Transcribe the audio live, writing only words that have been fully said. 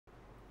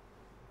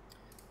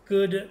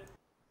Good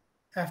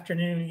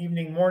afternoon,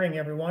 evening, morning,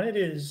 everyone. It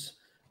is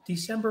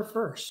December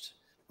 1st.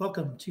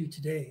 Welcome to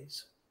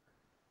today's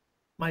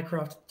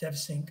Mycroft Dev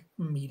Sync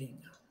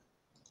meeting.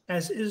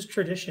 As is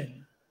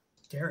tradition,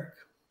 Derek,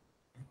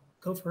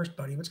 go first,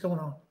 buddy. What's going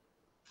on?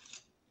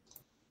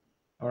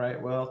 All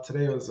right. Well,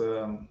 today was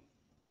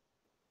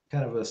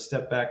kind of a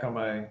step back on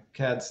my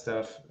CAD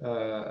stuff.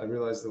 I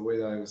realized the way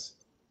that I was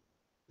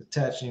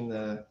attaching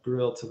the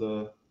grill to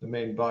the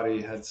main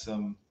body had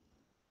some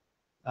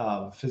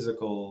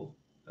physical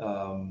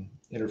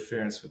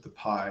interference with the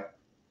pie.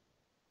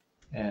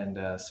 And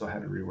so I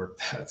had to rework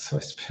that. So I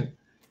spent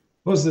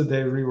most of the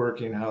day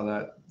reworking how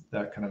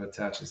that kind of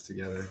attaches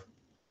together.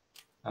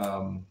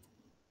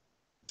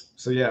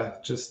 So yeah,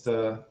 just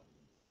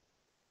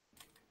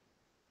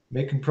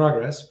making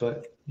progress,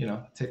 but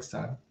it takes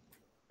time.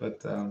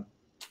 But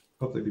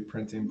hopefully be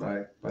printing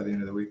by the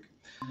end of the week.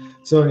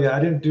 So yeah,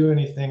 I didn't do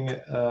anything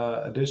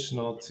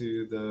additional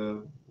to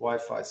the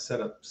Wi-Fi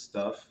setup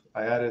stuff.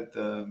 I added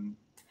the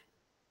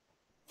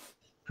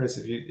Chris,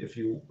 if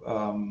you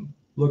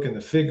look in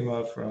the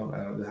Figma from, I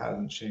know it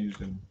hasn't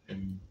changed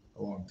in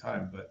a long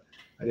time, but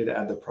I did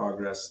add the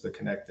progress, the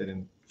connected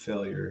and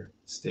failure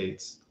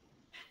states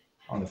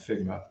on the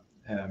Figma.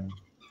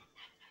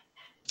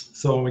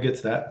 So when we get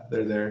to that,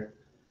 they're there,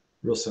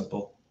 real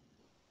simple.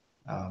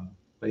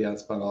 But yeah,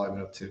 that's about all I've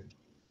been up to.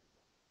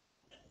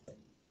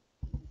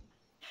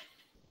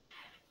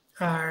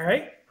 All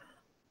right.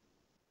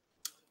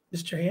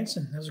 Mr.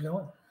 Hanson, how's it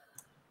going?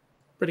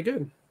 Pretty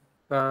good.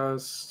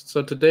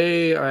 So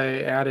today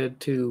I added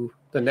to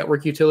the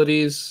network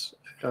utilities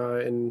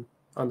on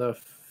the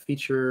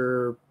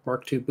feature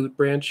Mark II boot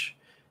branch,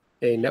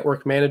 a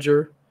network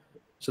manager.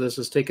 So this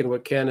is taking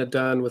what Ken had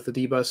done with the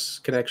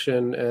dbus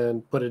connection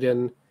and put it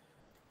in.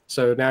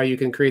 So now you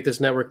can create this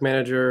network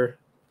manager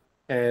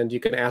and you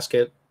can ask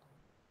it,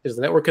 is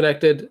the network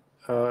connected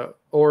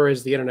or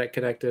is the internet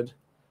connected?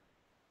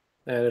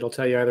 And it'll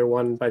tell you either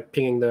one by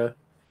pinging the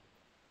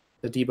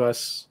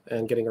dbus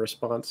and getting a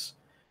response.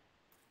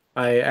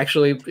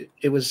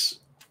 It was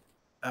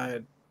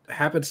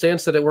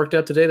happenstance that it worked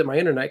out today that my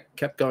internet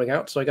kept going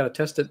out, so I got to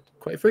test it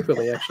quite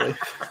frequently, actually.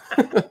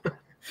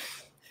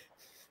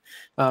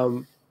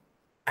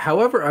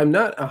 However, I'm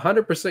not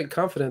 100%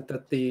 confident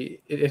that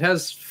it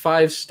has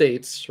 5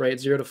 states, right,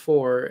 0 to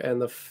 4,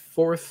 and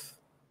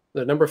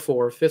the number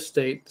 4, fifth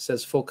state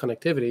says full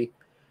connectivity.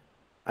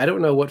 I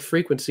don't know what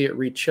frequency it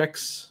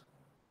rechecks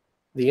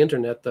the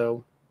internet,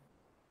 though.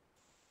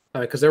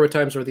 Because there were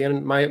times where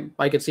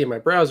I could see in my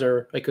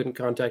browser I couldn't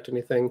contact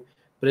anything,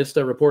 but it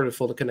still reported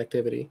full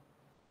connectivity.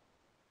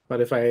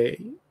 But if I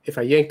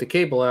yanked the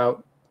cable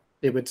out,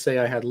 it would say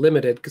I had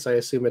limited, because I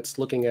assume it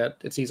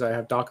sees I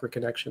have Docker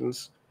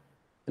connections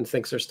and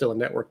thinks there's still a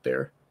network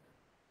there.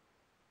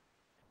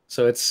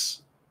 So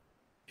it's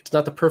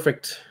not the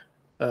perfect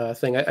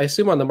thing. I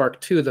assume on the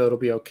Mark II though it'll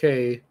be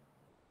okay,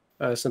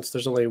 since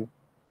there's only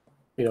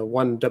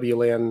one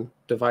WLAN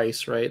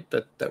device, right,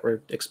 that we're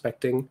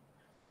expecting.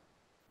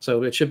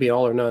 So it should be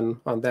all or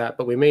none on that,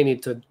 but we may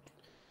need to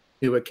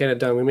do what Ken had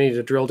done. We may need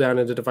to drill down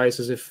into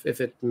devices if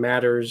it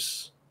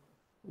matters,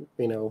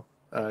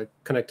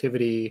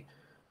 connectivity,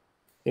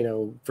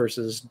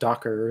 versus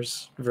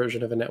Docker's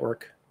version of a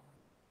network.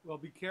 Well,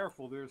 be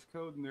careful. There's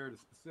code in there to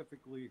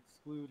specifically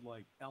exclude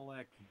like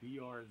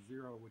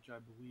LXBR0, which I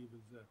believe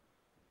is an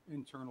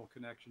internal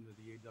connection to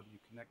the AW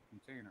Connect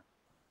container.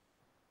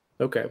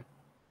 Okay.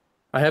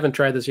 I haven't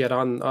tried this yet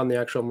on the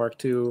actual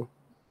Mark II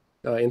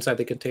inside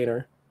the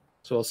container.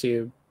 So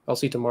I'll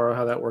see tomorrow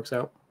how that works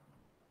out.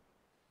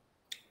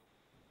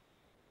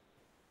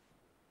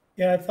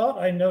 Yeah, I thought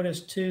I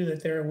noticed too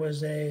that there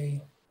was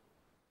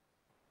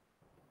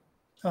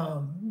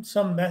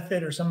some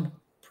method or some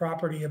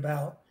property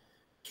about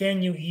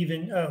can you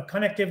even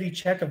connectivity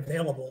check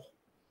available.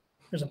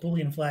 There's a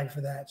Boolean flag for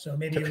that, so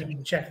maybe we need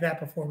to check that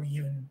before we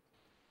even.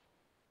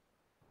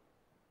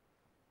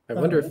 I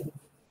wonder if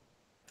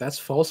that's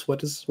false. What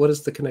does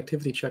the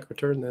connectivity check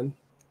return then?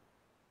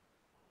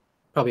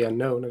 Probably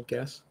unknown, I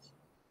guess.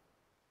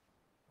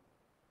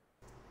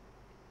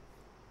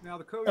 Now,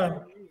 the code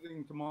you're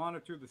using to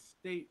monitor the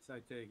states, I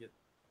take it,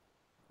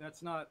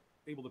 that's not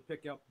able to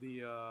pick up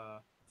the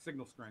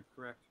signal strength,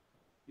 correct?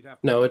 You'd have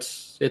to. No,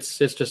 it's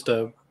just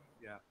a.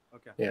 Yeah.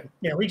 Okay. Yeah.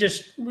 Yeah, we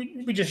just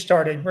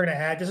started. We're gonna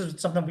add. This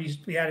is something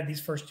we added these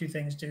first 2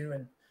 things to,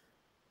 and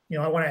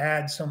I want to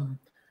add some,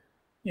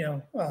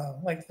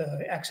 like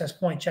the access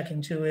point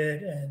checking to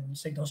it and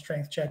signal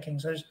strength checking.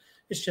 So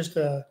it's just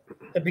the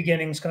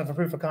beginnings, kind of a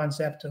proof of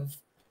concept of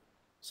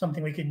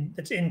something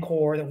that's in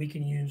core that we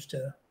can use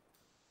to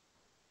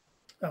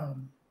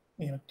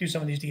do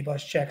some of these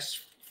dbus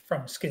checks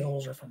from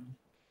skills or from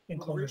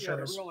enclosure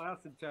service. The real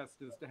acid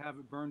test is to have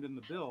it burned in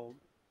the build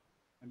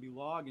and be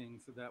logging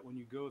so that when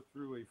you go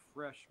through a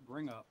fresh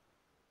bring up,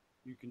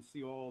 you can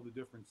see all the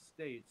different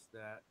states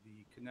that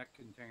the Connect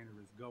container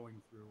is going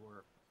through,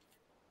 or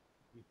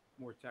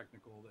more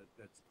technical,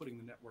 that's putting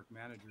the network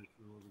manager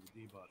through over the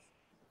dbus.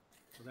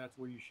 So that's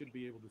where you should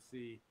be able to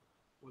see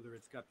whether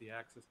it's got the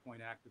access point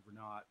active or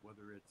not,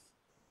 whether it's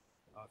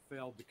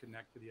failed to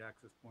connect to the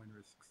access point or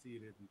has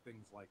succeeded, and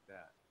things like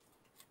that.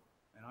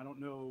 And I don't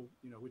know,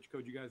 which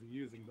code you guys are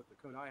using, but the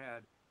code I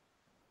had,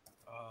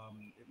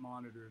 it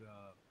monitored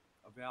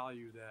a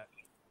value that,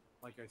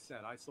 like I said,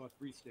 I saw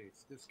 3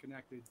 states: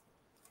 disconnected,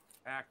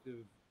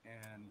 active,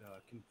 and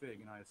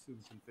config. And I assume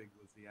config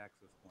was the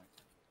access point.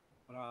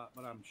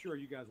 But I'm sure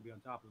you guys will be on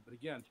top of it. But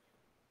again,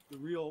 the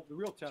real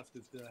test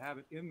is to have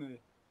it in the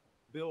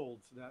build,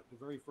 so that the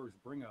very first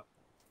bring up,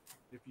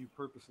 if you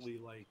purposely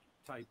like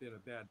type in a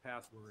bad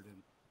password and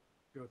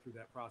go through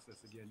that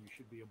process again, you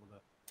should be able to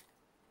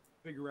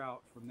figure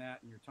out from that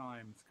in your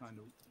times kind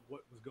of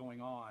what was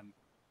going on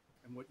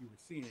and what you were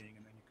seeing,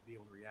 and then you could be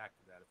able to react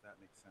to that, if that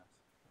makes sense.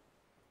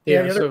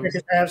 Yeah, the other trick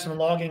is to have some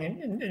logging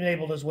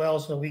enabled as well,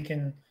 so we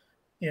can,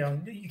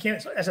 you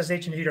can't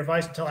SSH into your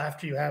device until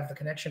after you have the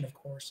connection, of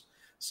course.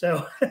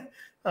 So, it'd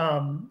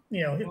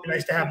be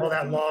nice to have all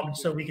that logged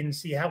so we can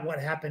see what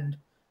happened.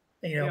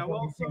 Yeah,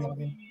 well, so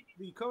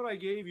the code I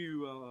gave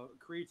you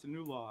creates a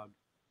new log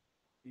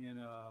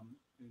in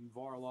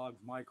var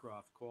logs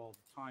Mycroft called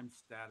time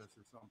status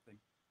or something,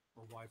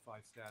 or Wi-Fi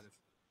status.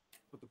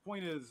 But the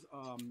point is,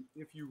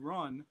 if you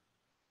run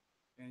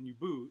and you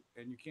boot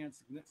and you can't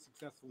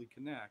successfully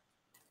connect,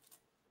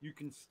 you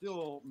can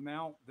still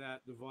mount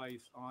that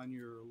device on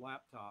your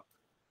laptop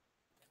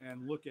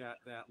and look at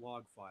that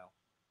log file.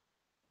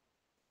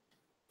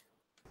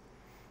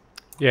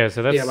 Yeah,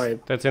 so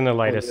that's in the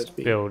latest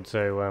build.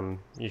 So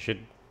you should,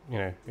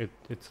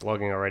 it's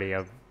logging already.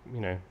 I've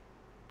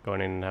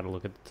gone in and had a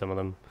look at some of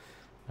them.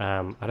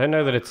 I don't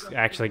know that it's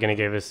actually going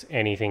to give us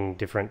anything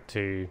different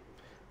to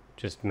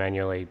just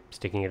manually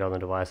sticking it on the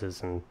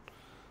devices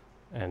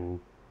and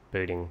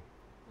booting.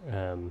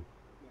 And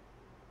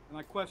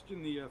I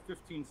question the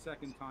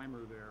 15-second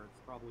timer there.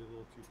 It's probably a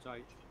little too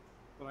tight.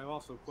 But I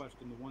also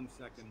question the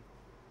 1-second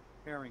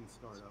pairing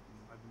startup, and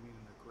I've been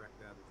meaning to correct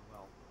that as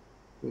well.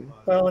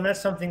 Well, and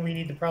that's something we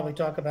need to probably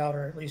talk about,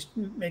 or at least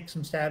make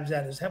some stabs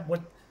at, is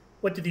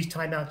what do these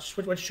timeouts,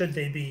 what should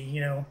they be,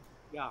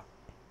 Yeah,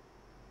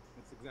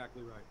 that's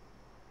exactly right.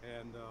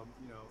 And,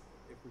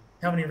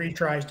 how many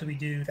retries do we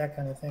do, that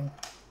kind of thing.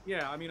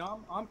 Yeah, I mean,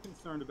 I'm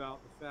concerned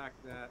about the fact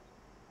that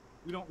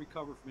we don't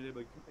recover from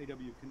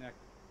AW Connect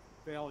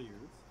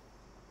failures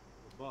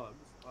or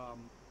bugs.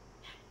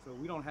 So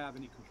we don't have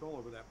any control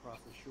over that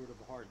process short of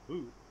a hard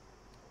boot,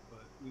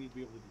 but we need to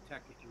be able to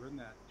detect if you're in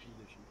that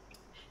condition.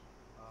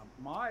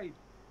 My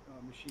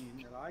machine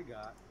that I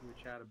got,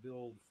 which had a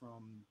build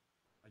from,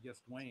 I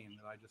guess, Dwayne,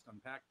 that I just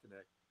unpacked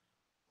today,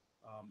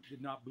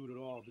 did not boot at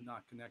all, did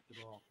not connect at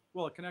all.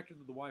 Well, it connected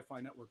to the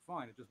Wi-Fi network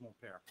fine, it just won't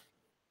pair.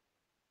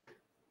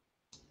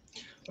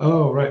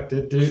 Oh, right.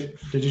 Did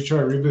you try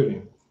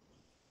rebooting?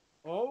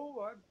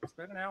 Oh, I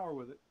spent an hour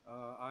with it.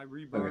 I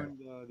reburned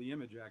the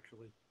image,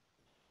 actually,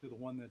 to the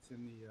one that's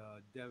in the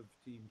dev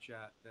team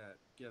chat that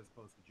Gez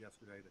posted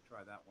yesterday to try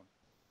that one.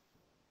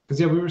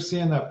 Because we were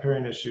seeing that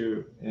pairing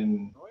issue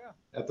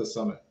at the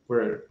summit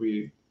where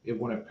it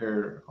wouldn't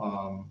pair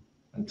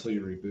until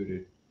you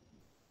rebooted.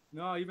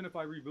 No, even if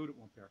I reboot, it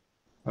won't pair.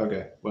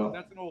 Okay, well,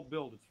 that's an old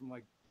build. It's from,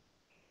 like,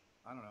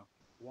 I don't know,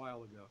 a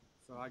while ago.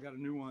 So I got a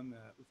new one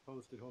that was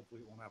posted. Hopefully,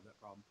 it won't have that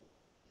problem.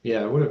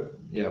 Yeah, it would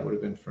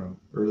have been from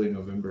early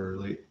November or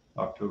late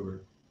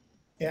October.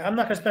 Yeah, I'm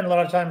not going to spend a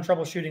lot of time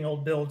troubleshooting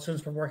old builds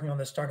since we're working on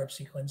this startup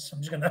sequence. I'm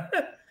just going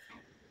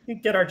to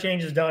get our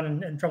changes done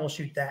and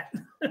troubleshoot that.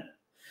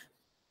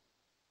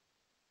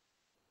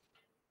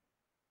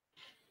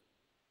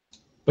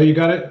 But you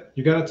got it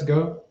to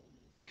go,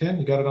 Ken?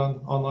 You got it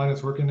online?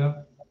 It's working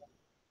now?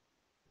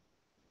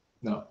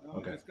 No.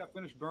 Okay. I just got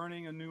finished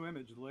burning a new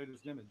image, the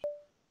latest image.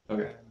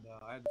 Okay. And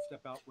I had to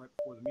step out right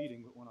before the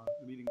meeting, but when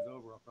the meeting's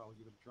over, I'll probably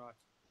give it a try.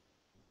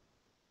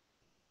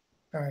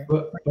 All right.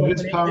 But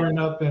it's powering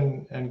up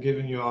and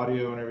giving you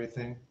audio and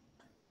everything.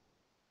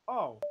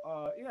 Oh,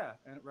 yeah,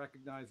 and it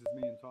recognizes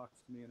me and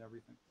talks to me and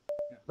everything.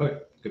 Yeah. Okay,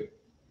 good.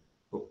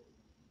 Cool.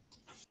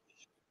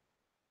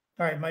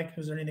 All right, Mike,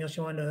 is there anything else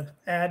you wanted to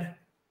add?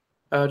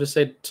 Just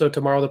say, so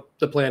tomorrow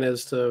the plan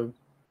is to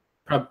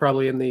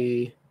probably in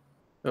the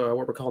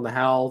what we're calling the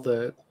HAL,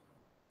 the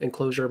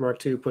enclosure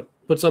Mark II, put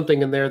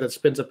something in there that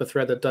spins up a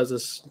thread that does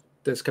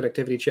this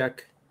connectivity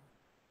check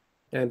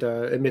and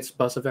emits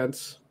bus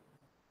events.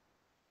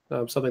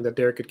 Something that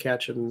Derek could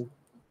catch and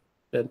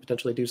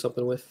potentially do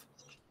something with,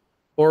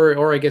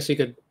 or I guess he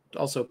could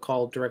also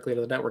call directly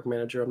to the network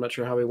manager. I'm not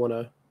sure how we want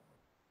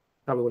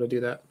to do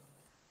that.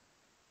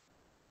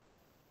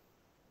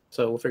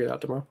 So we'll figure it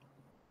out tomorrow.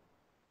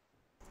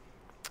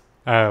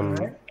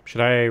 Right.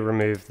 Should I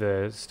remove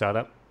the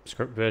startup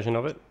script version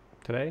of it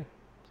today?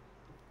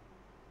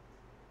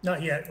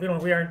 Not yet.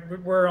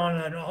 We're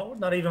on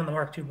not even on the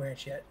Mark II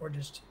branch yet. We're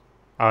just.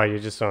 Oh, you're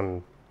just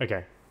on.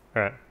 Okay.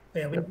 All right.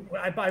 Yeah, we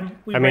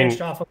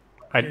branched off of.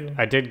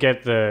 I did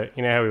get the,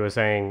 how we were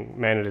saying,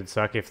 man, it'd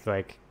suck if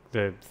like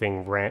the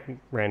thing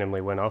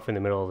randomly went off in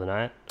the middle of the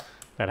night.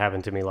 That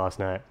happened to me last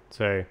night.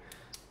 So,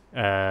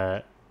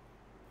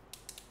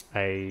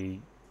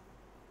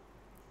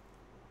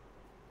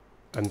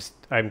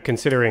 I'm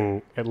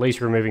considering at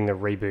least removing the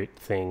reboot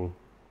thing,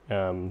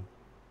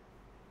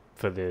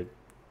 for the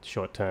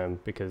short term,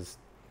 because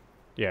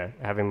yeah,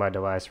 having my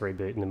device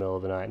reboot in the middle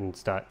of the night and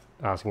start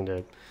asking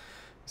to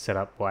set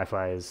up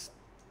Wi-Fi is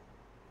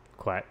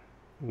quite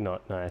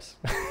not nice.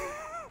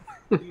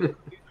 Did you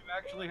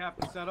actually have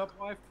to set up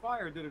Wi-Fi,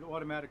 or did it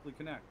automatically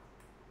connect?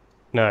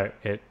 No,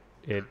 it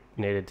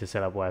needed to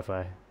set up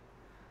Wi-Fi.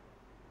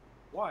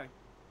 Why?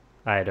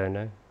 I don't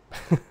know.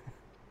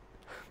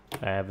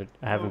 I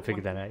haven't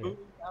figured that out yet.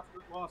 After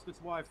it lost its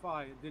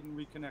Wi-Fi, it didn't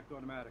reconnect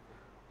automatically.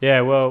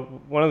 Yeah, well,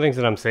 one of the things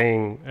that I'm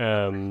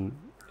seeing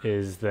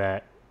is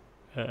that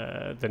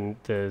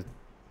the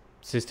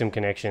system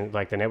connection,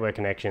 like the network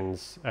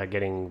connections, are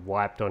getting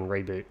wiped on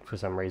reboot for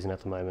some reason at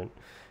the moment.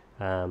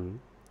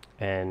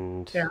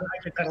 And yeah,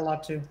 I get that a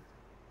lot too.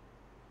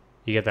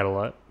 You get that a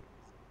lot?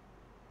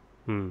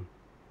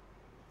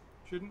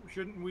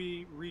 Shouldn't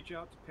we reach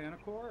out to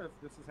Panacore if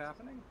this is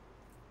happening?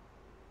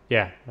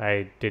 Yeah,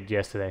 I did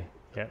yesterday.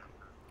 Yeah,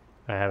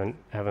 I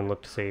haven't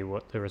looked to see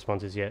what the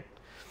response is yet.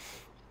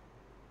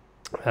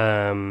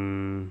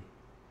 Yeah,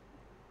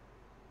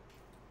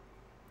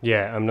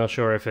 I'm not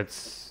sure if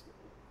it's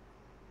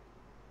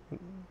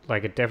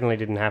like, it definitely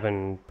didn't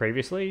happen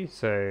previously,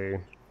 so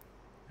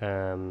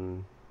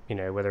you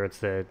know, whether it's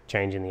the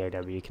change in the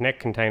AW Connect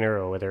container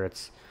or whether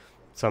it's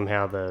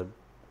somehow the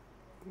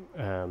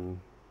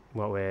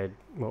what we're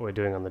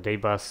doing on the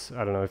dbus.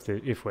 I don't know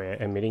if we're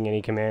emitting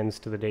any commands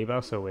to the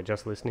dbus or we're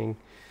just listening.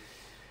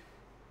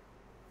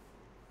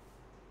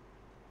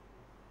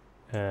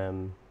 Yeah.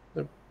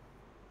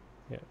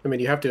 I mean,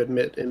 you have to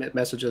emit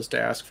messages to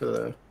ask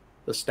for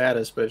the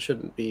status, but it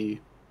shouldn't be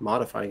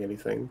modifying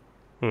anything.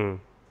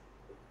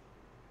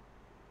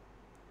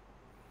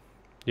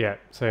 Yeah,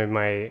 so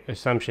my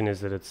assumption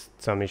is that it's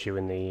some issue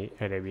in the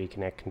AW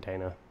Connect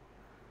container.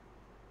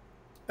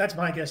 That's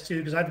my guess too,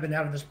 because I've been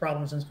having this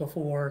problem since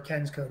before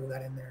Ken's code with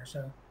that in there.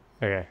 So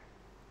okay,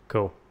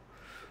 cool.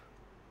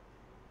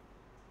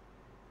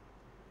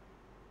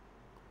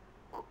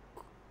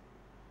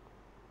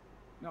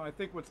 No, I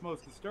think what's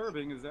most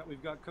disturbing is that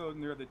we've got code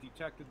in there that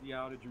detected the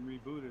outage and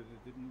rebooted.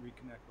 It didn't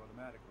reconnect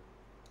automatically.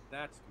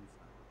 That's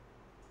concerning.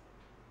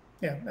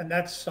 yeah, and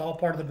that's all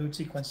part of the boot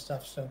sequence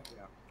stuff. So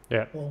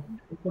yeah, we'll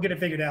get it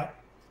figured out.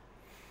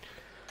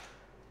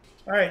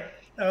 All right,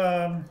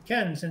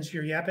 Ken, since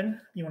you're yapping,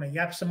 you want to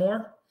yap some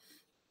more?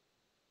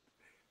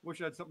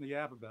 Wish I had something to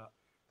yap about.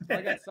 So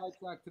I got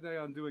sidetracked today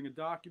on doing a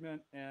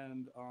document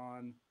and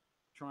on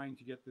trying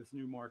to get this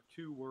new Mark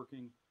II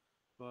working.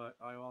 But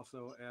I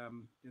also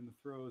am in the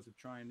throes of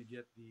trying to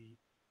get the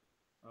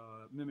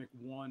Mimic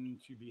 1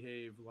 to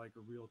behave like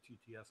a real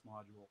TTS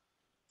module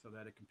so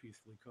that it can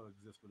peacefully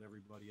coexist with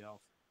everybody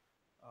else.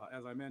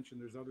 As I mentioned,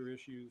 there's other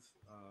issues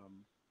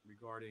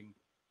regarding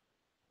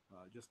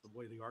just the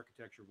way the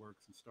architecture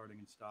works and starting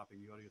and stopping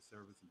the audio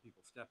service and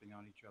people stepping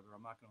on each other.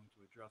 I'm not going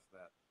to address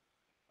that.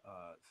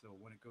 So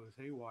when it goes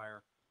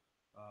haywire,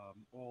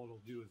 all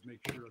it'll do is make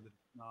sure that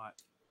it's not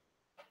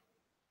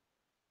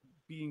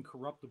being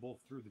corruptible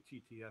through the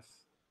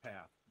TTS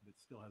path. It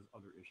still has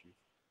other issues.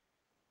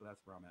 So that's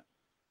where I'm at.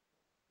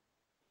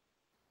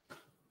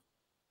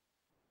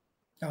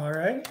 All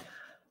right.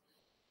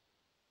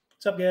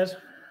 What's up, guys?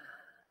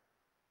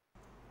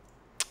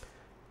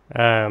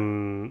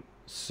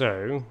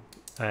 So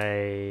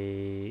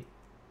I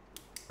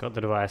got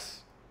the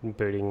device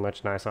booting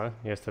much nicer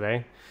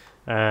yesterday.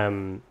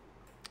 The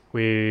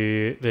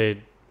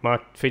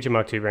feature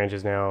Mark II branch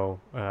is now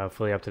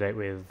fully up to date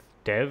with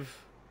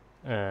dev,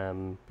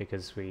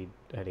 because we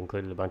had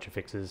included a bunch of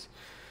fixes,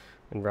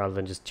 and rather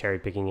than just cherry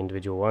picking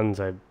individual ones,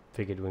 I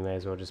figured we may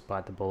as well just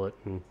bite the bullet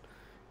and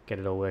get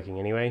it all working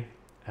anyway.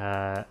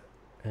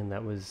 And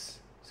that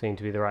seemed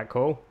to be the right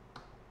call.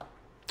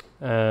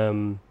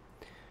 Yeah,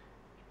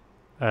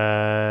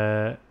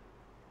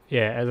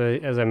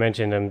 as I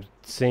mentioned, I'm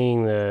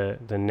seeing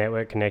the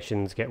network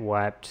connections get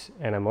wiped,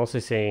 and I'm also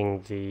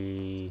seeing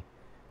the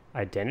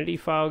identity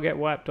file get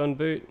wiped on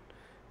boot.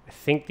 I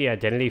think the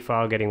identity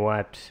file getting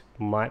wiped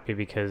might be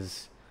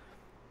because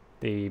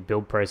the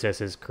build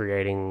process is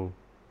creating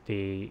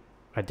the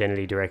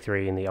identity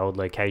directory in the old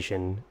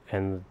location,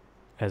 and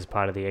as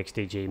part of the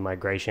XDG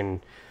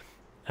migration,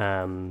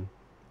 you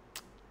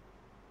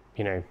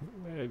know,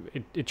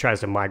 it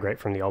tries to migrate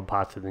from the old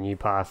path to the new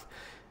path,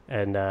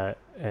 and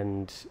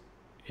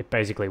it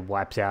basically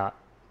wipes out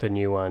the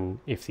new one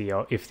if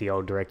the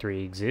old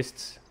directory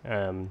exists.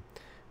 And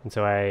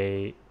so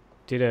I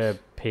did a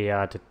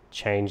PR to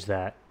change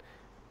that,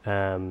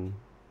 and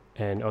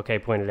OK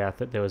pointed out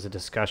that there was a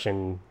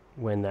discussion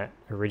when that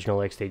original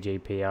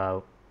XDG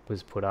PR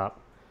was put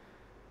up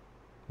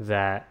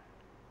that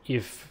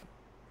if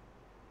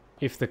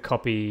the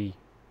copy,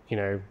 you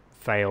know,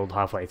 failed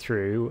halfway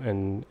through,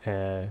 and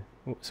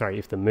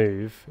if the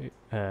move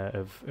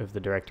of the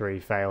directory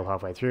failed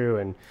halfway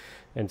through,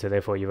 and so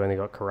therefore you've only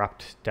got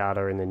corrupt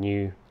data in the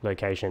new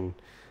location,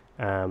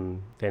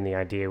 then the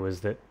idea was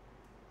that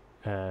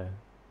you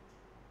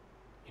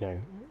know,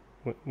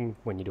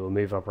 when you do a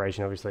move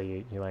operation,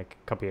 obviously you like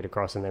copy it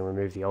across and then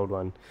remove the old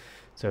one.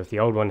 So if the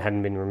old one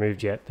hadn't been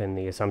removed yet, then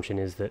the assumption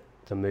is that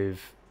the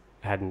move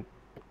hadn't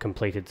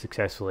completed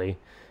successfully,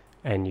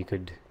 and you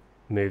could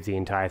move the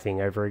entire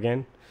thing over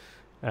again.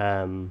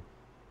 I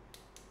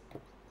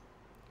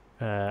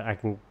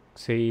can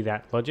see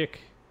that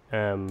logic,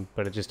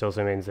 but it just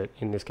also means that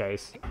in this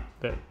case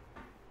that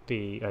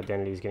the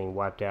identity is getting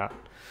wiped out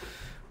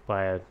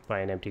by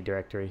an empty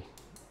directory.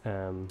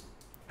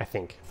 I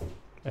think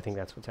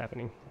that's what's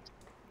happening.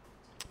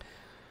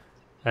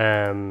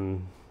 So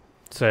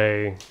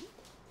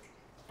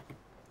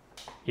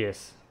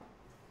yes,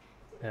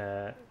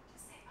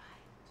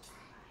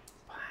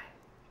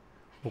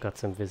 we've got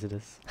some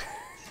visitors.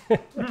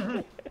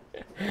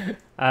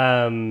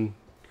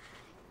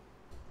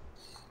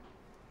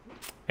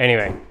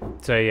 Anyway,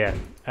 so yeah,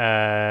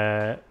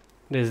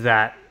 there's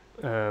that.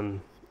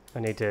 I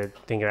need to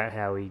think about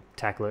how we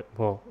tackle it.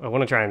 Well, I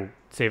want to try and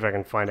see if I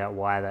can find out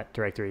why that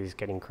directory is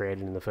getting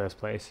created in the first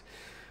place,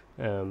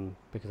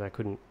 because I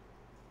couldn't,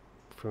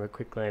 from a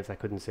quick glance, I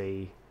couldn't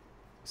see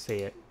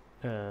it.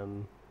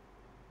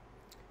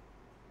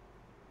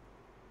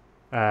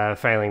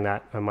 Failing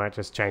that, I might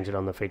just change it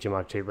on the feature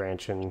mark 2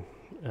 branch, and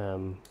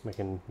we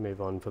can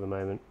move on for the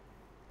moment.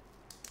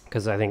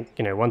 Because I think,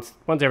 you know, once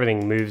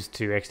everything moves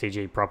to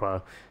XDG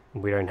proper,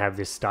 we don't have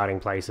this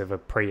starting place of a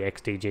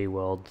pre-XDG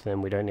world,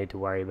 then we don't need to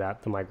worry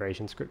about the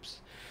migration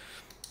scripts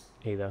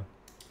either.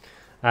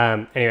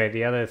 Anyway,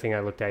 the other thing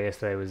I looked at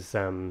yesterday was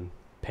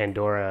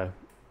Pandora,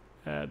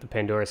 the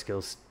Pandora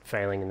skills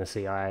failing in the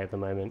CI at the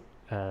moment,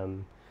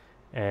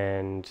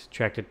 and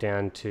tracked it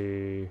down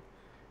to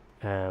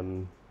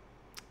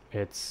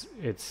it's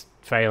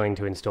failing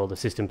to install the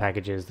system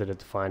packages that are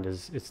defined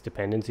as its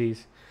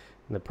dependencies.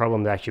 And the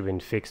problem's actually been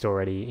fixed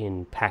already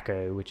in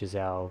Paco, which is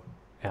our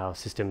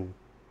system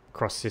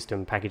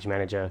cross-system package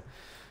manager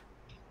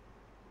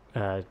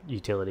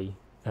utility,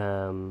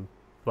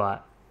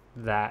 but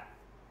that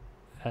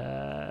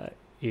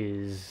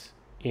is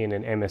in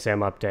an MSM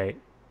update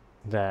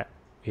that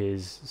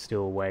is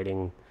still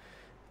waiting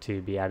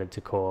to be added to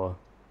core,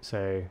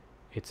 so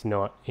it's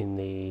not in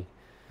the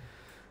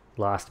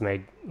last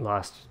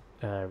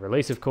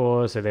release of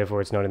core, so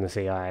therefore it's not in the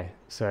CI.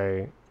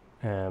 So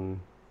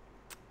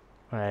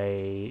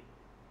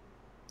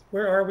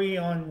where are we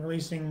on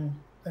releasing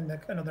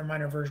another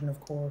minor version of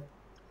core?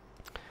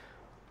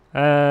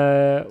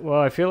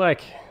 Well, I feel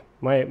like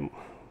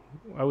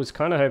I was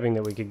kind of hoping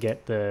that we could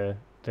get the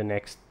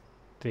next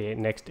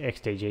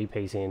XDG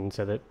piece in,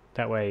 so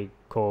that way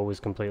core was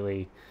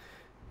completely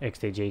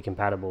XDG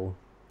compatible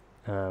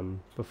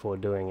before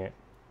doing it.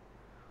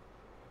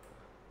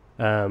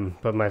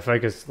 But my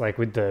focus, like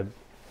with the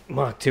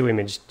Mark II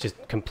image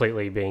just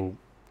completely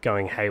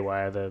going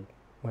haywire,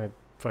 my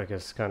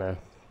focus kind of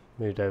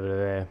moved over to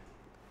there.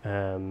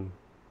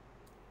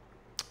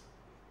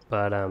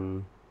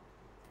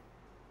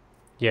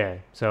 Yeah,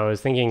 so I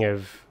was thinking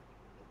of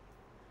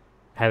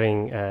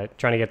having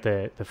trying to get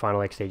the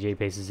final XDG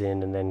pieces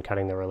in and then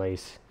cutting the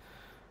release.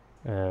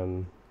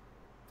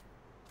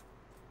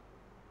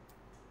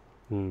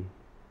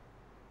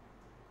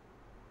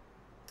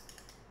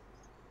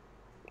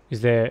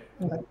 Is there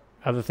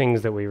other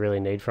things that we really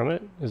need from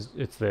it?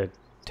 It's the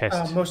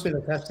test? Mostly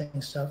the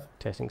testing stuff.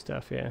 Testing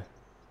stuff, yeah.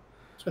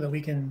 So that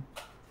we can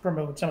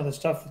promote some of the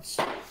stuff that's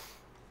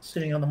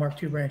sitting on the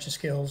Mark II branch of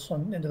skills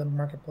into the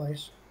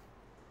marketplace.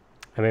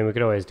 I mean, we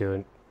could always do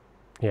it,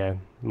 yeah,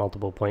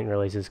 multiple point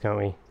releases, can't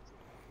we?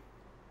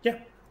 Yeah,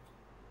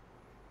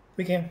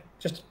 we can.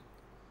 Just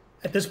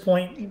at this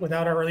point,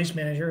 without our release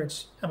manager,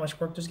 it's how much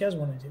work does Gez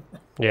want to do?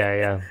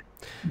 Yeah.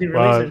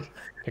 Well,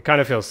 it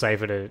kind of feels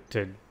safer to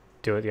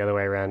do it the other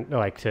way around,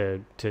 like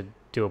to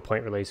do a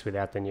point release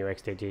without the new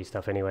XDG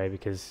stuff anyway,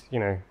 because, you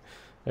know,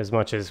 as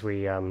much as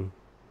we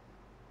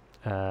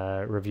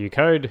review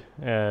code,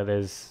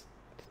 there's,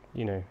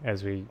 you know,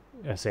 as we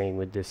are seeing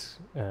with this,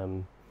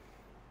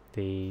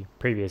 the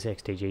previous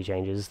XDG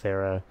changes,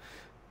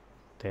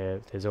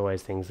 there's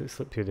always things that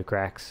slip through the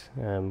cracks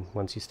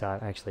once you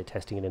start actually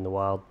testing it in the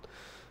wild.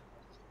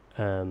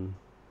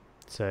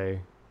 So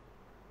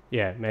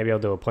yeah, maybe I'll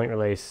do a point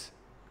release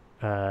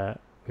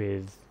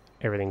with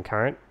everything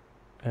current,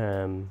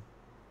 and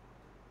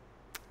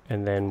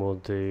then we'll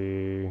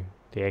do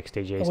the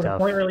XDG stuff. Would a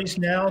point release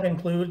now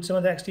include some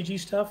of the XDG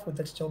stuff? Would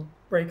that still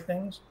break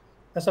things?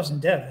 That stuff's in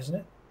dev, isn't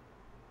it?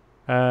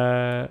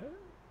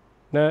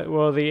 No,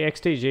 well, the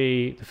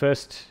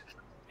first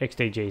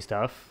XDG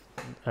stuff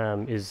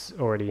is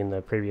already in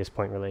the previous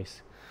point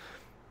release.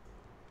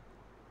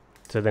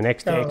 So the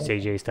next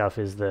XDG stuff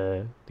is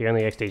the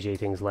only XDG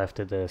things left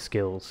are the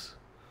skills.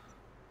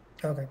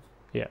 Okay.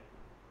 Yeah.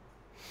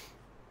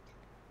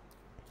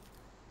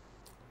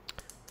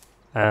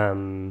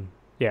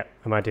 Yeah,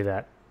 I might do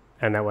that,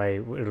 and that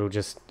way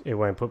it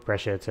won't put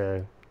pressure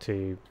to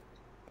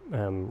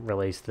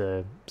release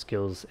the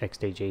skills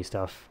XDG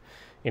stuff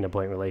in a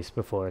point release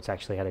before it's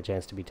actually had a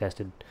chance to be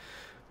tested,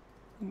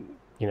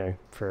 you know,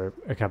 for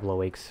a couple of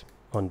weeks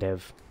on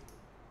dev.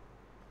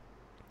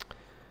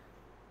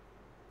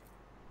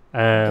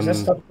 Is that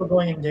stuff still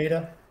going in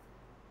data?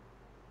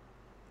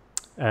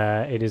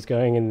 It is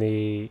going in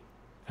the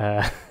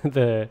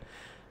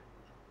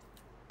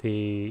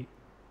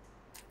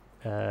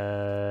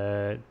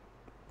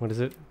what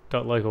is it?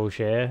 .local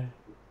share.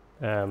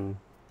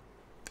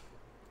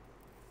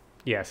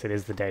 Yes, it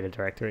is the data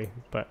directory,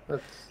 but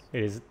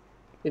it is.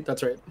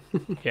 That's right.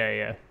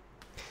 Yeah.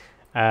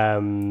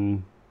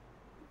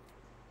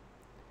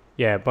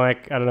 Yeah,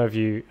 Mike. I don't know if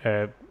you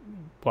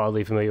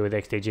wildly familiar with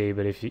XDG,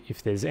 but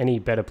if there's any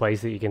better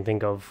place that you can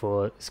think of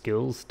for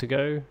skills to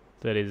go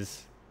that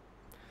is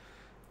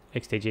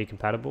XDG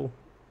compatible,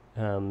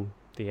 the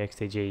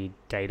XDG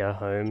data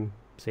home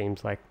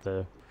seems like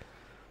the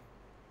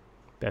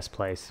best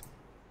place.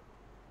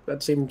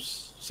 That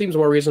seems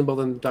more reasonable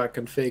than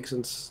 .config,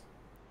 since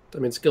I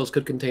mean skills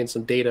could contain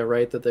some data,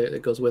 right,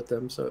 that goes with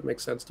them, so it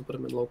makes sense to put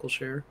them in local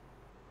share.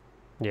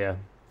 Yeah.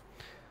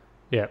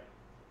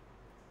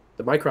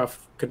 The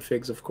Mycroft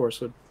configs, of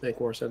course, would make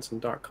more sense than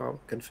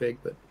 .config,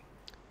 but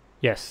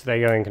yes,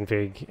 they go in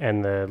config,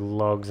 and the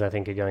logs I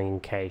think are going in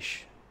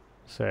cache.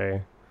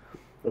 So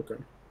okay.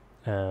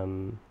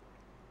 Um,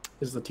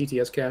 is the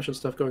TTS cache and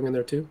stuff going in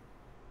there too?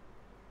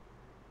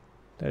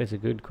 That is a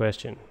good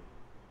question.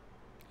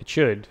 It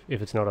should,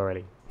 if it's not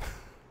already.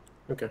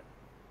 Okay.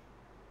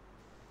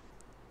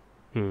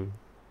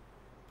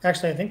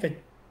 Actually, I think that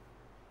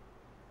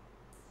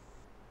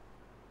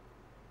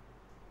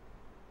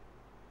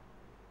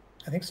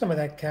some of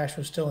that cache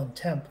was still in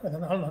temp. I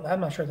don't know.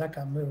 I'm not sure that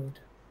got moved,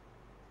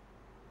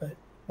 but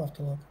we'll have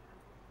to look.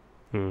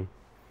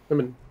 I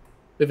mean,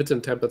 if it's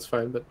in temp, that's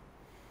fine. But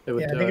it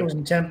would, I think it was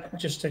in temp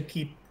just to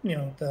keep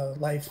the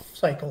life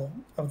cycle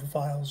of the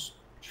files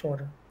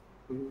shorter.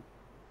 So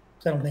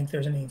I don't think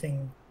there's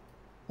anything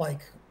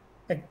like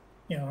I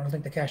don't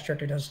think the cache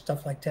director does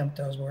stuff like temp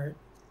does, where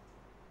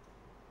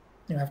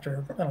it,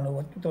 after I don't know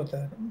what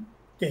the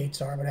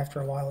dates are, but after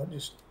a while it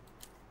just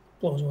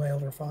blows away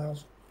older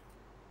files.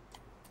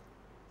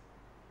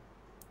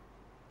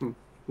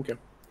 Okay.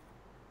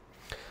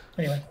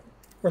 Anyway,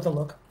 worth a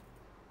look.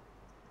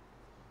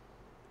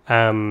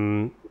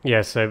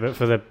 Yeah, so but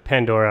for the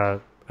Pandora,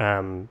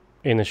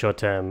 in the short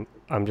term,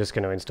 I'm just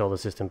going to install the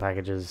system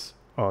packages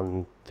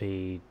on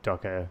the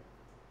Docker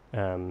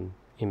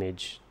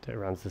image that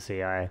runs the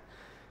CI,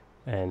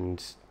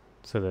 and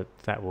so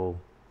that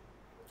will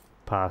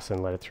pass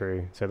and let it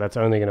through. So that's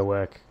only going to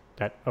work.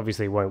 That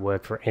obviously won't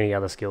work for any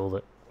other skill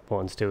that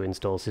wants to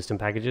install system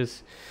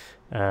packages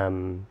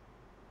until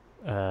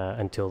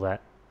the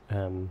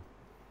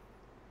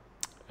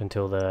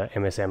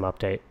MSM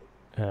update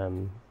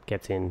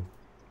gets in.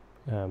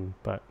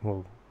 But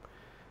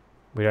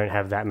we don't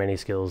have that many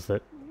skills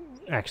that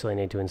actually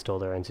need to install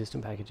their own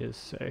system packages.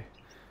 So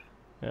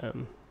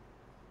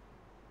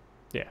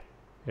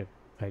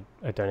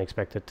I don't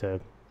expect it to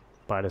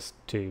bite us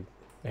too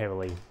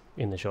heavily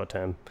in the short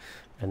term,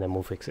 and then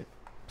we'll fix it.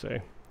 So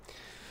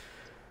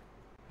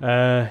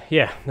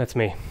yeah, that's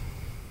me.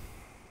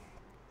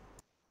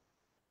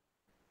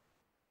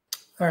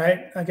 All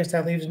right, I guess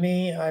that leaves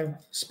me. I've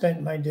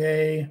spent my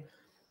day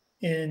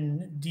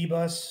in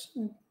dbus.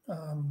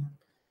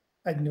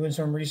 I've been doing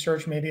some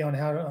research maybe on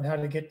how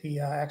to get the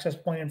access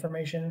point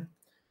information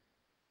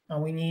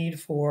we need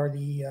for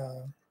the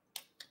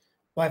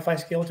Wi-Fi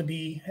skill to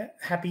be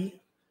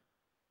happy.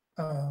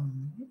 So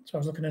I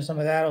was looking at some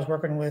of that. I was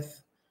working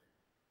with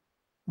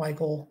Mike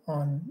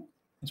on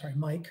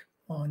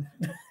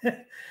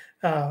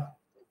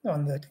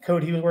on the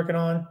code he was working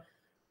on.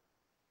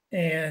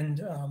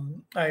 And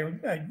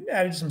I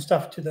added some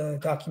stuff to the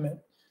document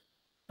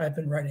I've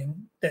been writing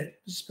that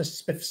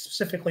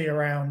specifically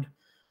around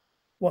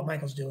what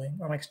Michael's doing,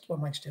 or what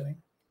Mike's doing,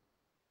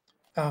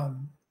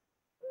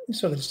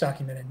 so that it's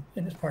documented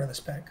and it's part of the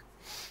spec.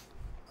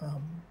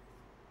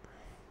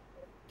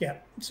 Yeah,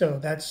 so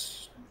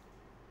that's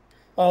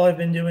all I've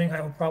been doing.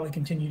 I will probably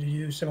continue to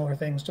do similar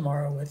things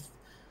tomorrow with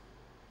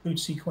boot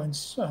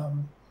sequence.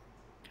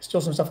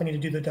 Still some stuff I need to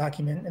do the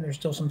document, and there's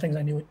still some things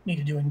I need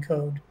to do in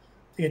code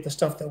to get the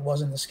stuff that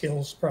was in the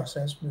skills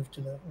process moved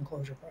to the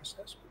enclosure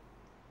process.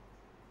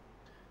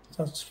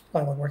 So that's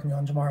probably what I'm working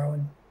on tomorrow,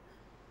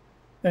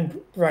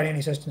 and providing any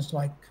assistance to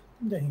Mike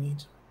that he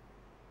needs.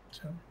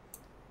 So,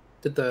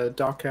 did the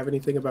doc have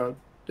anything about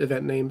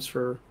event names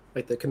for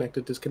like the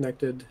connected,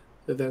 disconnected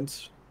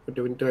events? Or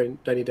do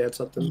I need to add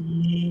something?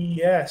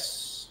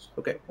 Yes.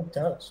 Okay. It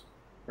does.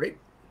 Great.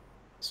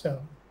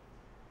 So,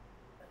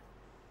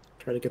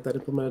 try to get that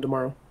implemented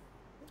tomorrow.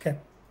 Okay.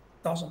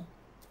 Awesome.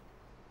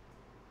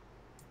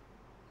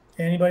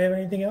 Anybody have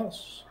anything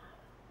else?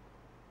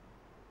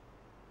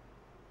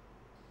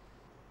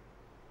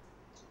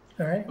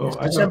 All right. It's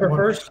December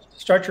 1st.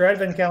 Start your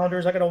advent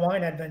calendars. I got a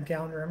wine advent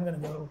calendar. I'm going to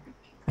go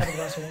have a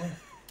glass of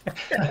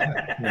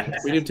wine.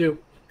 We do too.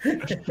 See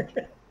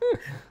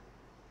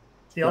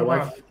you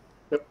tomorrow.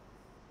 Yep.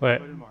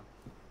 Tomorrow.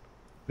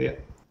 Yeah.